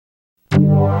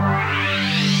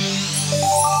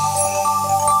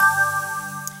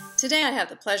Today I have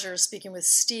the pleasure of speaking with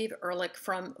Steve Ehrlich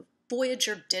from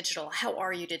Voyager Digital. How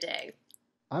are you today?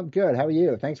 I'm good. How are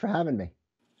you? Thanks for having me.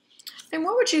 And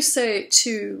what would you say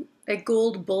to a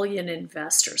gold bullion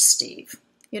investor, Steve?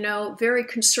 You know, very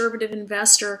conservative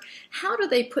investor. How do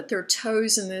they put their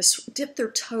toes in this, dip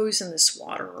their toes in this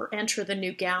water, or enter the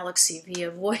new galaxy via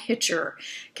Voyager?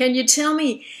 Can you tell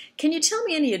me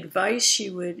any advice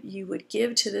you would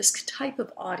give to this type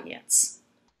of audience?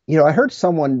 You know, I heard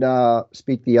someone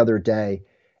speak the other day,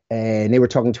 and they were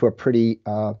talking to a pretty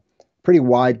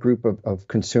wide group of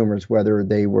consumers, whether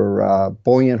they were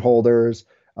bullion holders,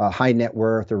 high net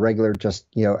worth, or regular, just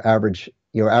average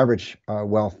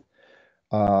wealth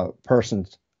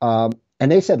persons.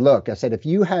 And they said, look, I said, if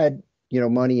you had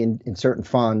money in certain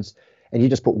funds, and you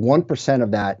just put 1%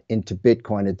 of that into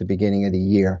Bitcoin at the beginning of the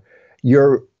year,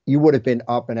 you would have been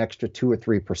up an extra 2 or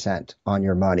 3% on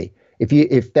your money.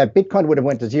 If that Bitcoin would have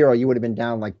went to zero, you would have been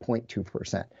down like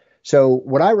 0.2%. So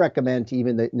what I recommend to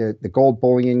even the gold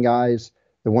bullion guys,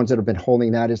 the ones that have been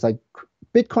holding that, is like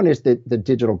Bitcoin is the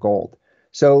digital gold.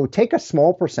 So take a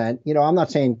small percent. I'm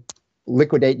not saying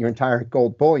liquidate your entire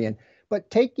gold bullion, but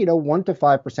take 1 to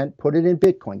 5%, put it in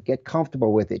Bitcoin, get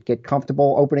comfortable with it, get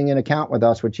comfortable opening an account with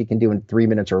us, which you can do in 3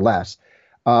 minutes or less.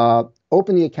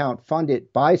 Open the account, fund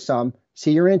it, buy some,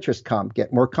 see your interest come,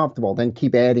 get more comfortable, then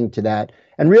keep adding to that.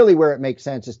 And really where it makes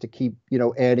sense is to keep,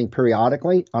 adding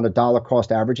periodically on a dollar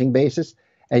cost averaging basis,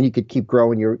 and you could keep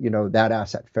growing your, that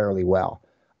asset fairly well.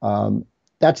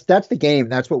 That's the game.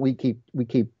 That's what we keep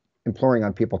imploring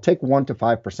on people. Take 1 to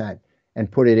 5%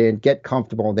 and put it in, get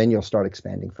comfortable, and then you'll start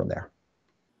expanding from there.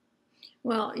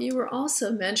 Well, you were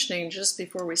also mentioning just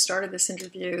before we started this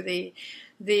interview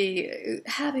the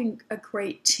having a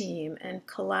great team and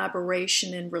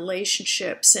collaboration and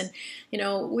relationships, and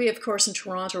we of course in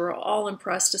Toronto are all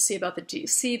impressed to see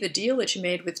the deal that you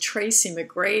made with Tracy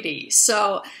McGrady.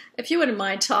 So if you wouldn't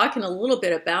mind talking a little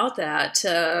bit about that,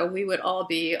 we would all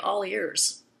be all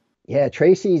ears. Yeah,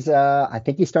 Tracy's. I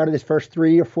think he started his first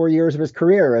 3 or 4 years of his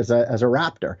career as a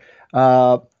Raptor.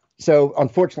 So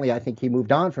unfortunately, I think he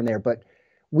moved on from there. But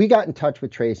we got in touch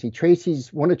with Tracy.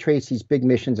 One of Tracy's big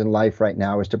missions in life right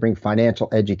now is to bring financial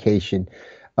education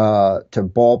to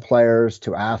ball players,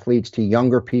 to athletes, to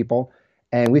younger people.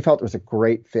 And we felt it was a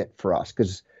great fit for us,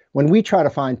 because when we try to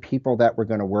find people that we're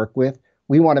going to work with,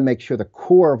 we want to make sure the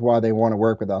core of why they want to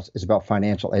work with us is about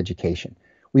financial education.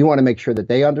 We want to make sure that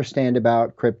they understand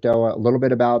about crypto, a little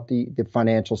bit about the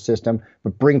financial system,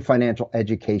 but bring financial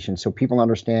education so people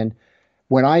understand,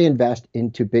 when I invest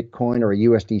into Bitcoin or a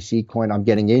USDC coin, I'm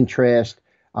getting interest,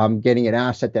 I'm getting an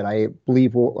asset that I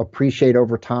believe will appreciate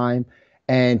over time,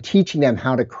 and teaching them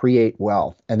how to create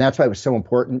wealth. And that's why it was so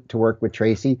important to work with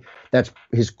Tracy. That's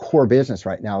his core business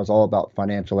right now, is all about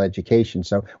financial education.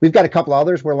 So we've got a couple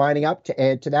others we're lining up to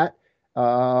add to that.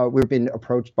 We've been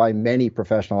approached by many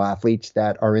professional athletes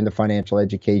that are in the financial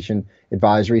education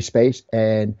advisory space,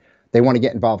 and they want to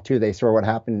get involved too. They saw what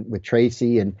happened with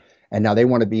Tracy, and now they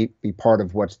want to be part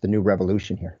of what's the new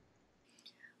revolution here.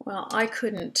 Well, I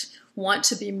couldn't want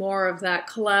to be more of that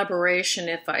collaboration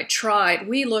if I tried.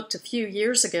 We looked a few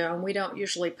years ago, and we don't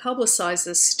usually publicize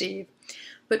this, Steve,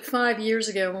 but 5 years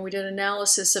ago when we did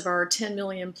analysis of our 10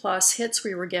 million plus hits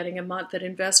we were getting a month at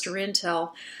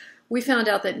InvestorIntel, we found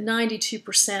out that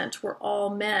 92% were all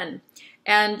men.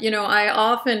 And, I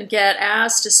often get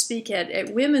asked to speak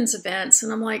at women's events,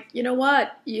 and I'm like, you know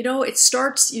what? It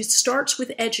starts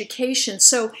with education.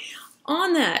 So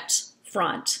on that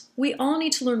front, we all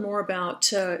need to learn more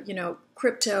about,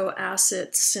 crypto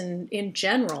assets and in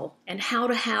general, and how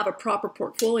to have a proper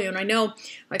portfolio. And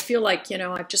I feel like,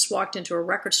 I've just walked into a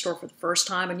record store for the first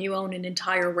time, and you own an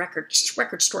entire record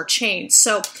store chain.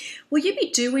 So will you be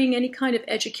doing any kind of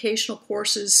educational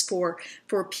courses for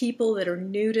people that are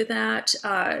new to that,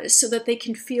 so that they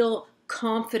can feel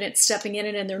confident stepping in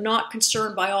it, and they're not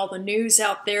concerned by all the news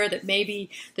out there that maybe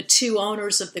the 2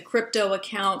 owners of the crypto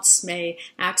accounts may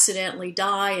accidentally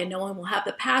die and no one will have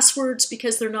the passwords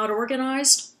because they're not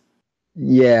organized?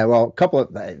 Yeah, well,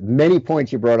 many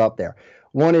points you brought up there.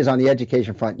 One is on the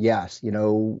education front. Yes,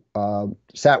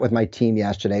 sat with my team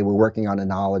yesterday. We're working on a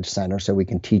knowledge center so we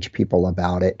can teach people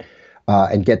about it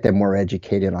and get them more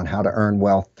educated on how to earn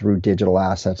wealth through digital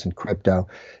assets and crypto.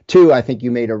 2, I think you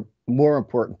made a more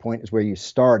important point, is where you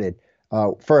started.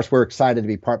 First, we're excited to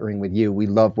be partnering with you. We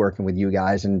love working with you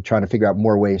guys and trying to figure out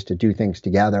more ways to do things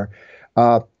together.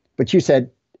 But you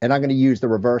said, and I'm going to use the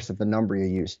reverse of the number you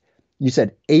used. You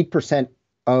said 8%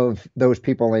 of those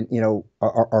people,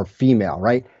 are female,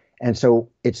 right? And so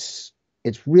it's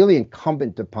it's really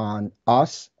incumbent upon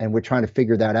us, and we're trying to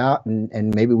figure that out.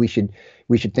 And maybe we should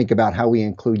think about how we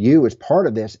include you as part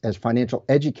of this as financial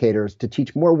educators to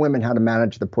teach more women how to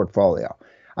manage the portfolio.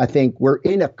 I think we're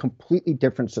in a completely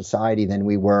different society than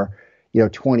we were,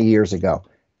 20 years ago.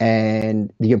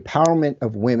 And the empowerment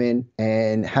of women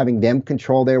and having them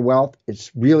control their wealth,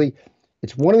 it's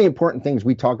one of the important things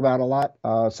we talk about a lot.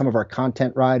 Some of our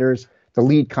content writers, the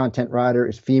lead content writer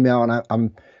is female,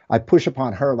 and I push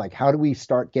upon her, like, how do we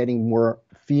start getting more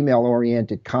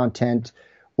female-oriented content,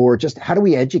 or just how do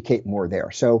we educate more there?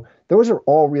 So those are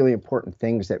all really important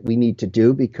things that we need to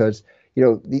do, because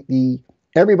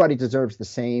everybody deserves the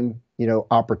same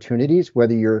opportunities,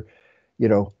 whether you're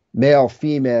male,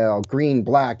 female, green,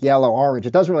 black, yellow, orange.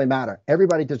 It doesn't really matter.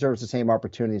 Everybody deserves the same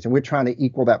opportunities, and we're trying to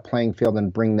equal that playing field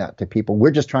and bring that to people.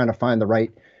 We're just trying to find the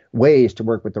right ways to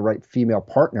work with the right female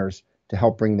partners to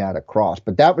help bring that across.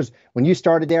 But that was, when you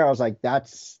started there, I was like,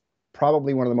 that's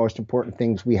probably one of the most important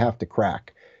things we have to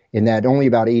crack, in that only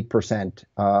about 8%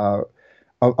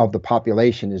 of the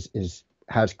population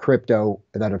has crypto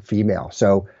that are female.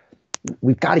 So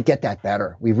we've got to get that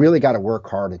better. We've really got to work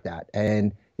hard at that.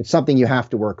 And it's something you have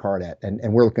to work hard at.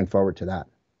 And we're looking forward to that.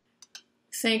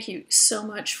 Thank you so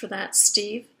much for that,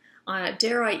 Steve.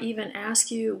 Dare I even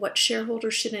ask you what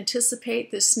shareholders should anticipate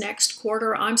this next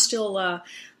quarter? I'm still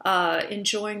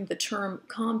enjoying the term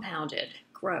compounded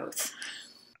growth.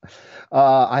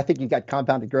 I think you got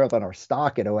compounded growth on our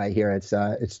stock in a way here.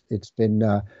 We're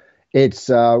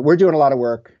doing a lot of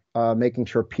work, making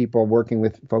sure people, working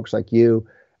with folks like you,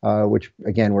 which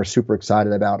again, we're super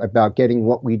excited about getting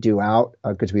what we do out,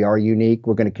 because we are unique.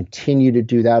 We're going to continue to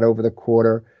do that over the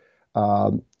quarter.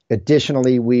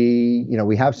 Additionally,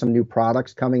 we have some new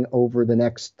products coming over the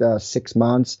next 6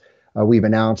 months. We've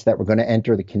announced that we're going to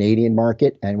enter the Canadian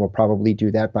market, and we'll probably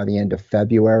do that by the end of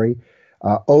February.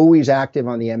 Always active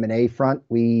on the M&A front.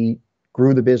 We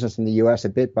grew the business in the U.S. a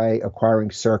bit by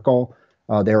acquiring Circle,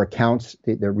 their accounts,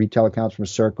 their retail accounts from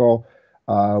Circle.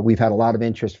 We've had a lot of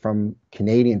interest from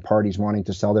Canadian parties wanting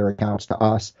to sell their accounts to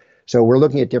us. So we're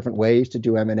looking at different ways to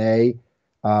do M&A.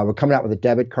 We're coming out with a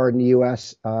debit card in the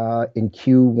U.S. In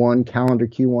calendar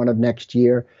Q1 of next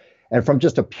year. And from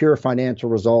just a pure financial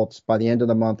results, by the end of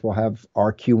the month, we'll have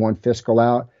our Q1 fiscal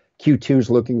out. Q2 is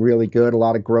looking really good. A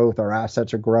lot of growth. Our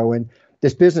assets are growing.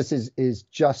 This business is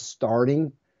just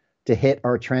starting to hit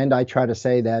our trend. I try to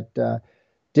say that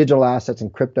digital assets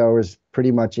and crypto is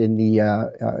pretty much in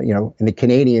the in the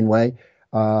Canadian way.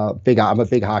 I'm a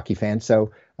big hockey fan,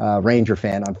 so Ranger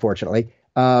fan, unfortunately.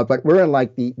 But we're in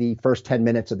like the first 10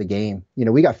 minutes of the game.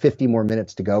 We got 50 more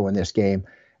minutes to go in this game,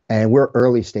 and we're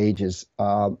early stages,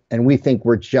 and we think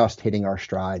we're just hitting our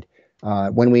stride.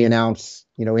 When we announce,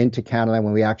 into Canada,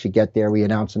 when we actually get there, we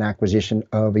announce an acquisition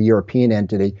of a European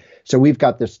entity. So we've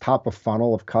got this top of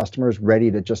funnel of customers ready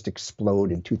to just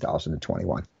explode in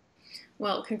 2021.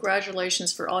 Well,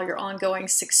 congratulations for all your ongoing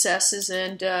successes,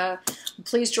 and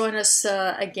please join us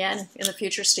again in the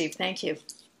future, Steve. Thank you.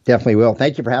 Definitely will.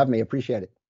 Thank you for having me. Appreciate it.